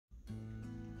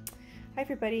Hi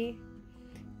everybody,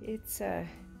 it's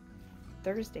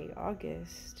Thursday,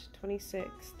 August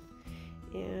 26th,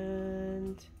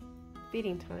 and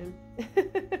feeding time.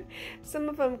 Some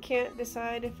of them can't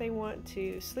decide if they want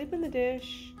to sleep in the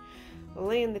dish,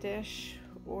 lay in the dish,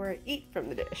 or eat from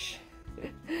the dish.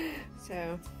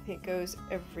 So it goes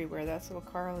everywhere. That's little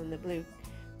Carl in the blue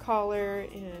collar,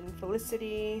 and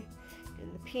Felicity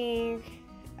in the pink.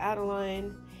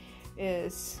 Adeline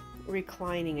is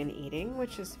reclining and eating,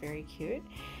 which is very cute,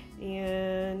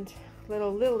 and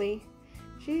little Lily,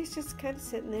 she's just kind of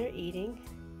sitting there eating,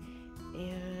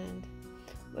 and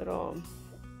little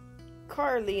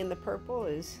Carly in the purple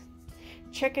is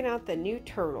checking out the new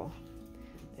turtle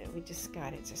that we just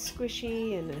got. It's a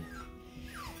squishy and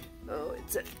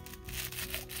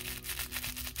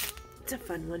it's a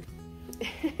fun one.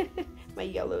 My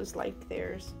yellows like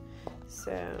theirs,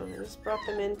 so I just brought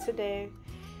them in today.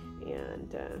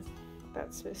 And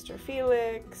that's Mr.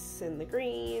 Felix in the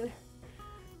green,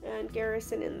 and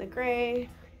Garrison in the gray,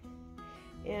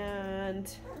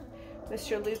 and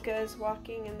Mr. Luca is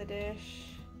walking in the dish.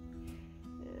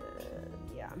 And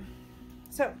yeah,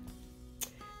 so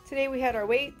today we had our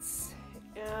weights,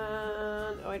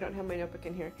 and I don't have my notebook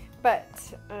in here,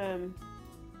 but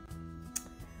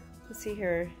let's see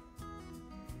here.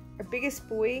 Our biggest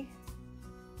boy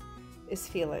is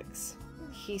Felix.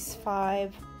 He's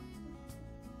 5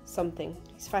 something.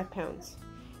 He's 5 pounds.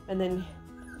 And then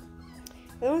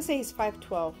I want to say he's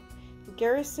 5'12".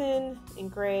 Garrison in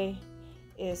gray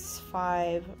is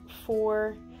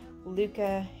 5'4".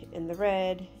 Luca in the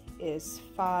red is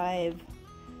 5'1",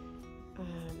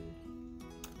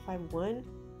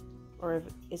 or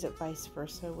is it vice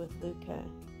versa with Luca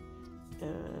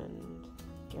and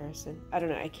Garrison? I don't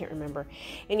know, I can't remember.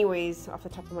 Anyways, off the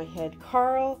top of my head,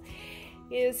 Carl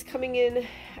is coming in,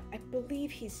 I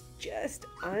believe he's just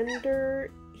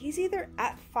under, he's either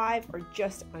at 5 or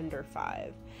just under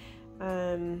 5.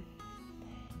 And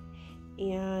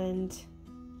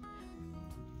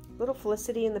little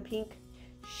Felicity in the pink,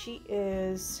 she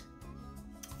is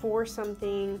 4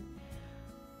 something.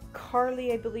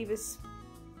 Carly, I believe, is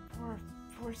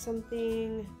 4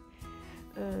 something.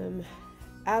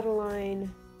 Adeline,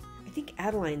 I think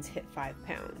Adeline's hit 5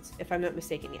 pounds, if I'm not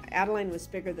mistaken. Yeah, Adeline was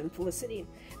bigger than Felicity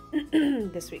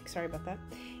this week. Sorry about that.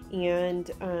 And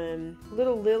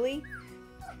little Lily,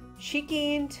 she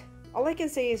gained, all I can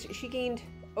say is she gained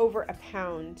over a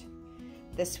pound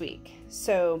this week.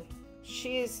 So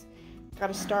she's got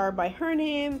a star by her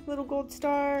name, little gold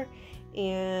star,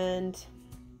 and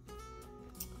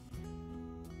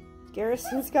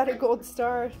Garrison's got a gold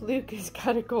star, Luke has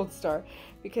got a gold star,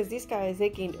 because these guys, they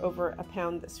gained over a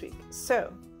pound this week.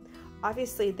 So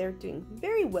obviously they're doing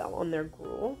very well on their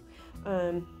gruel.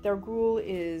 Their gruel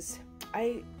is,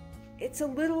 it's a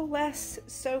little less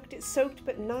soaked. It's soaked,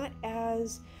 but not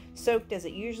as soaked as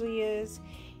it usually is.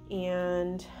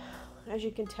 And as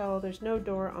you can tell, there's no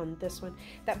door on this one.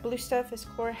 That blue stuff is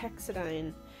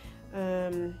chlorhexidine,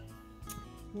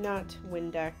 not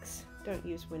Windex. Don't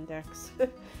use Windex.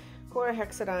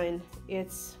 Chlorhexidine,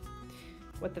 it's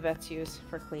what the vets use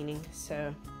for cleaning,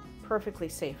 so perfectly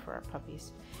safe for our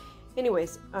puppies.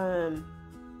 Anyways,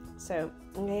 so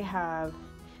they have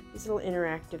these little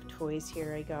interactive toys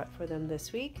here I got for them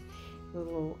this week.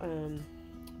 Little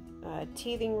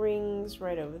teething rings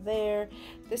right over there.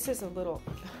 This is a little,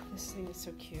 this thing is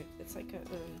so cute. It's like a,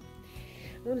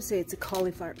 I want to say it's a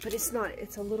cauliflower, but it's not.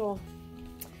 It's a little,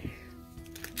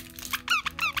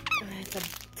 it's a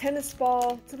tennis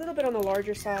ball. It's a little bit on the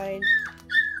larger side,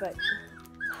 but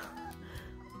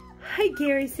hi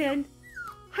Garrison.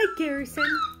 Hi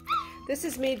Garrison. This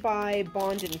is made by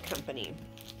Bond & Company,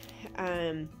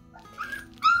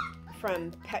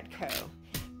 from Petco.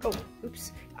 Oh,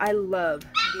 oops. I love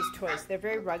these toys. They're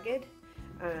very rugged.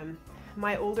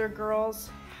 My older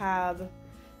girls have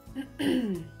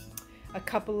a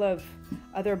couple of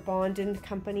other Bond &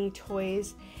 Company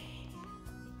toys.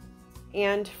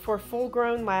 And for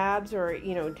full-grown labs, or,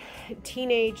 you know,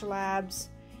 teenage labs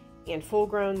and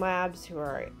full-grown labs who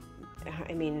are,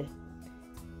 I mean,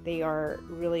 they are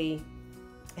really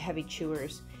heavy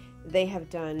chewers, they have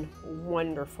done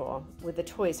wonderful. With the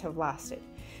toys have lasted.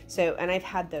 So, and I've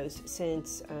had those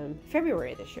since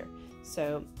February this year.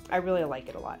 So I really like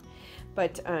it a lot.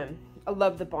 But I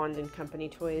love the Bond & Company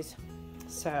toys.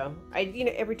 So you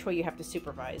know, every toy you have to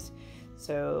supervise.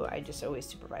 So I just always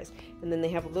supervise. And then they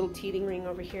have a little teething ring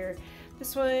over here.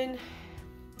 This one,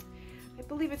 I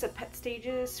believe it's a Pet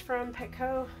Stages from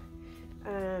Petco.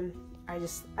 I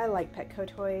like Petco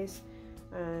toys.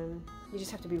 You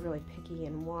just have to be really picky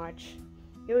and watch.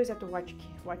 You always have to watch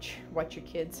your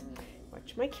kids.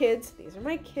 Watch my kids. These are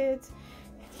my kids.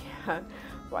 Yeah.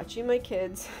 watching my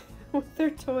kids with their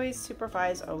toys,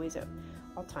 supervised always at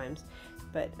all times.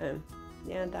 But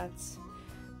yeah, that's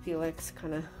Felix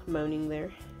kind of moaning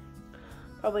there,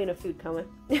 probably in a food coma.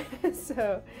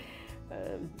 So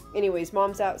anyways,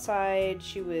 Mom's outside.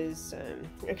 She was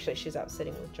actually, she's out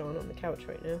sitting with John on the couch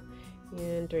right now,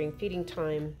 and during feeding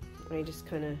time I just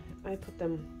I put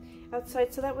them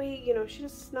outside so that way, you know,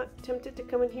 she's not tempted to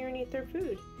come in here and eat their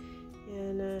food.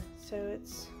 And so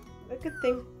it's a good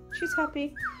thing. She's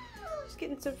happy. She's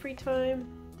getting some free time.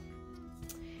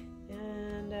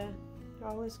 And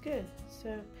all is good.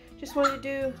 So just wanted to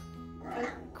do a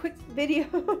quick video.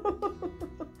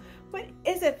 What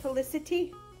is it,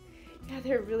 Felicity? Yeah,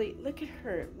 they're really, look at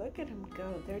her. Look at them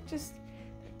go. They're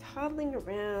toddling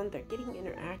around. They're getting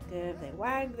interactive. They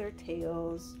wag their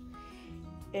tails.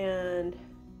 And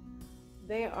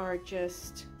they are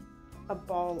just a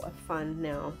ball of fun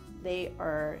now. They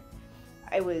are,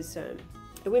 I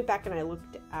went back and I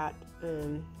looked at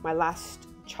my last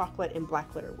chocolate and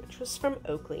black litter, which was from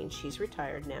Oakley, and she's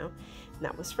retired now, and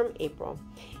that was from April.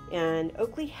 And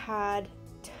Oakley had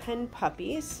 10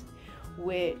 puppies,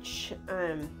 which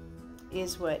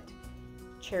is what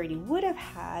Charity would have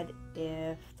had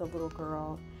if the little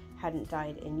girl hadn't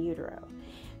died in utero.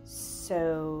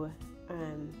 So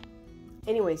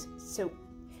anyways, so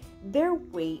their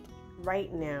weight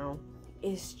right now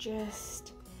is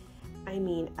just, I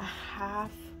mean, a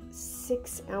half,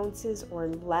 6 ounces or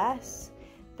less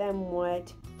than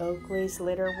what Oakley's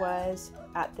litter was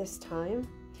at this time,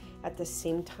 at the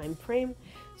same time frame.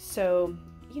 So,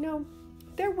 you know,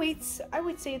 their weights, I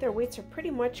would say their weights are pretty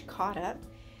much caught up.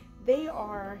 They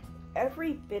are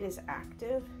every bit as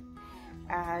active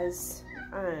as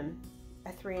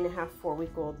a 3.5,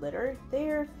 4-week-old litter.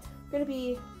 They're going to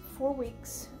be 4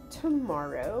 weeks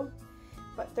tomorrow,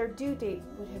 but their due date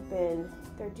would have been,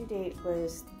 their due date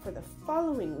was for the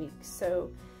following week. So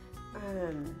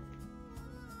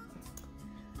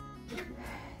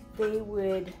they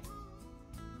would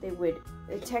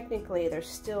technically, they're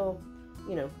still,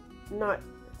 you know, not,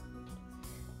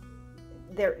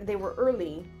 they were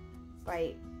early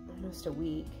by almost a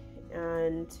week,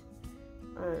 and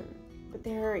but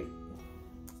they're, you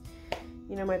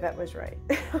know, my vet was right.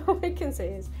 All I can say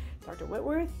is, Dr.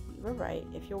 Whitworth, you were right,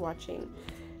 if you're watching.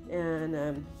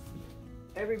 And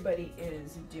everybody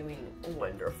is doing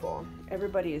wonderful.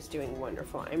 Everybody is doing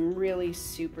wonderful. I'm really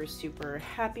super, super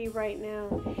happy right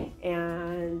now.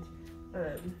 And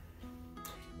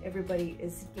everybody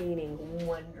is gaining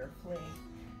wonderfully.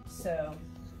 So,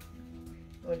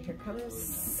 oh, here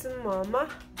comes Mama.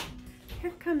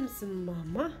 Here comes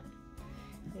Mama.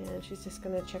 And she's just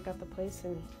going to check out the place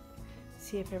and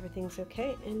see if everything's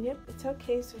okay. And yep, it's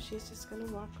okay. So she's just going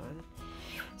to walk on.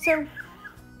 So,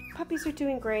 puppies are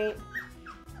doing great.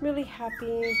 Really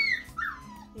happy.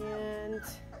 And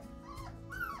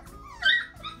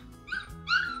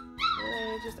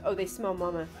oh, they smell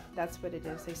Mama. That's what it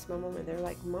is. They smell Mama. They're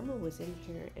like, Mama was in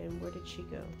here, and where did she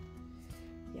go?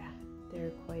 Yeah,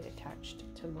 they're quite attached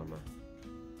to Mama.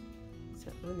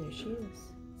 So, oh, there she is.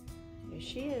 There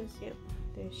she is. Yep,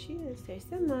 there she is. There's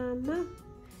the Mama.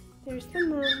 There's the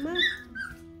Mama.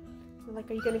 They're like,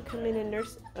 are you going to come in and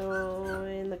nurse? Oh,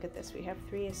 and look at this. We have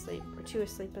 3 asleep, or 2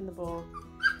 asleep in the bowl.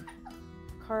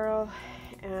 Carl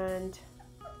and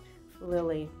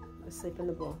Lily asleep in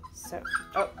the bowl. So,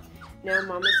 oh, now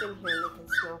Mama's in here and they can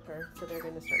smell her, so they're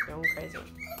going to start going crazy.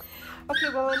 Okay,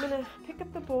 well, I'm going to pick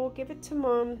up the bowl, give it to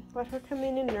Mom, let her come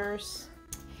in and nurse.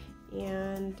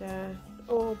 And,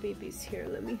 oh, baby's here.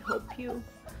 Let me help you.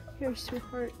 Here,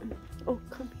 sweetheart. Oh,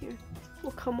 come here.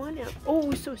 Well, come on out.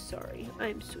 Oh, so sorry.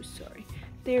 I'm so sorry.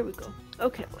 There we go.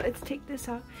 Okay, let's take this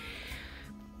out.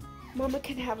 Mama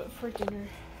can have it for dinner.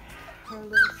 Our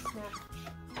little snack.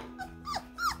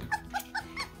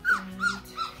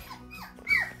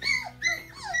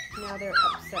 And now they're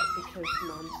upset because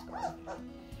Mom's gone.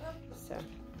 So,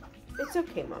 it's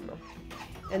okay, Mama.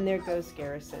 And there goes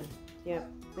Garrison. Yep,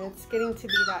 it's getting to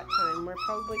be that time. We're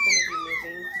probably going to be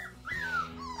moving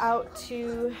out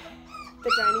to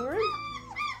the dining room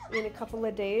in a couple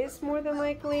of days, more than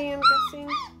likely, I'm guessing.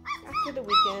 After the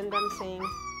weekend, I'm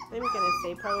going to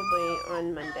say probably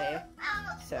on Monday.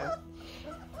 So,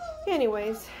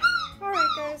 anyways, alright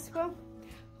guys, well,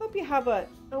 hope you have a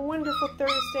wonderful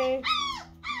Thursday.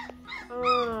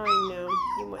 Oh, I know,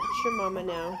 you want your Mama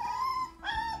now.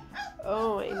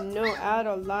 Oh, I know,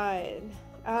 Adeline.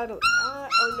 Oh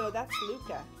no, that's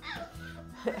Luca.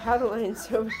 Adeline's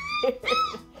over here.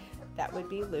 That would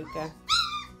be Luca.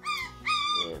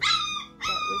 Yeah,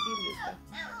 that would be Luca.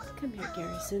 Come here,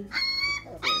 Garrison.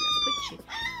 And I'll put you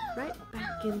right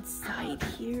back inside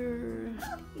here.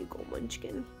 You go,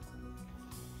 Munchkin.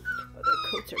 Oh, their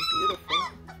coats coats are beautiful.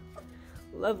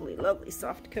 Lovely, lovely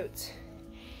soft coats.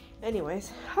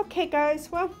 Anyways, okay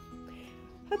guys, well,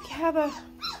 hope you have a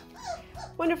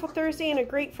wonderful Thursday and a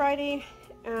great Friday,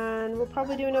 and we'll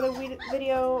probably do another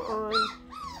video on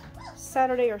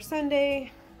Saturday or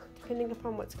Sunday, depending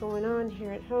upon what's going on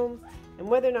here at home and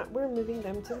whether or not we're moving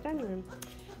them to the dining room.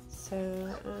 So,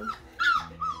 and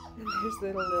there's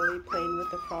little Lily playing with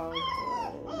the frog.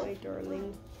 Oh, my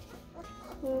darling.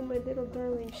 Oh, my little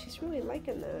darling. She's really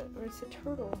liking that. Or it's a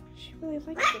turtle. She really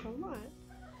likes it a lot.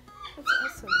 That's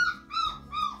awesome.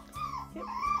 Yep.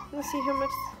 We'll see how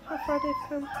far they've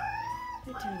come.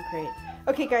 They're doing great.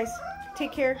 Okay, guys.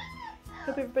 Take care.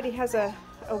 Hope everybody has a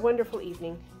wonderful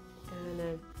evening.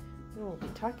 And we'll be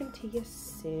talking to you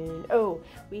soon. Oh,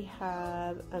 we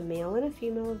have a male and a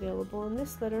female available in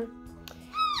this litter.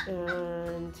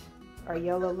 And our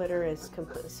yellow litter is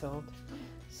completely sold.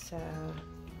 So,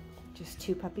 just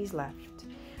 2 puppies left.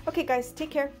 Okay, guys,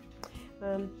 take care.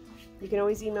 You can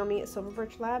always email me at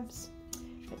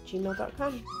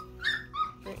silverbirchlabs@gmail.com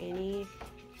for any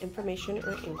information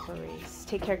or inquiries.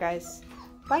 Take care, guys.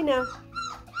 Bye now.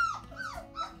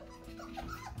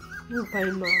 Bye,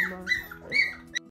 Mama.